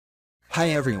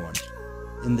Hi everyone.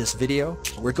 In this video,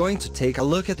 we're going to take a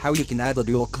look at how you can add a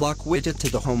dual clock widget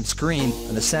to the home screen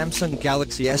on the Samsung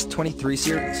Galaxy S23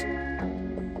 series.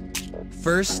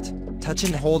 First, touch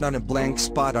and hold on a blank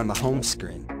spot on the home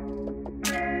screen.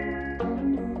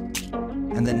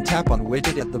 And then tap on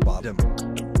widget at the bottom.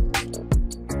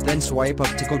 Then swipe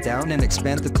up to go down and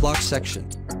expand the clock section.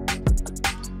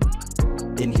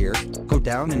 In here, go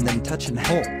down and then touch and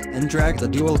hold, and drag the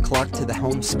dual clock to the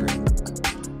home screen.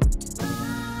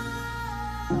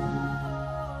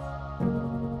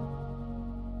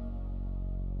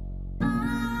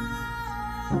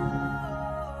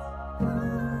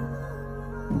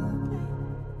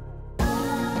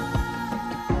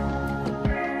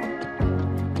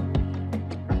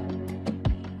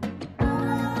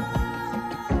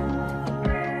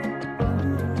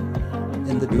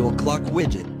 In the dual clock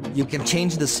widget, you can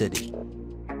change the city.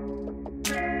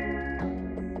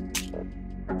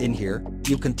 In here,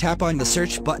 you can tap on the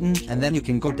search button and then you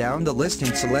can go down the list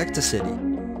and select a city.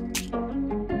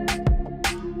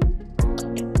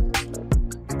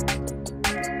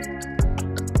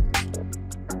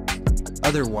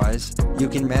 Otherwise, you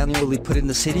can manually put in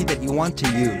the city that you want to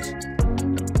use.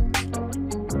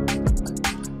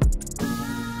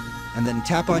 And then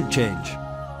tap on change.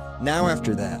 Now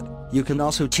after that, you can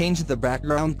also change the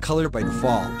background color by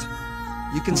default.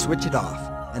 You can switch it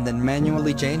off, and then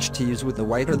manually change to use with the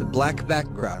white or the black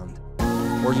background.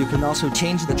 Or you can also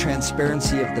change the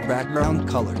transparency of the background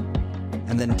color.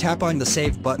 And then tap on the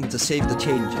save button to save the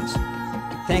changes.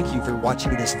 Thank you for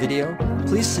watching this video.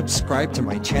 Please subscribe to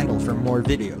my channel for more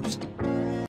videos.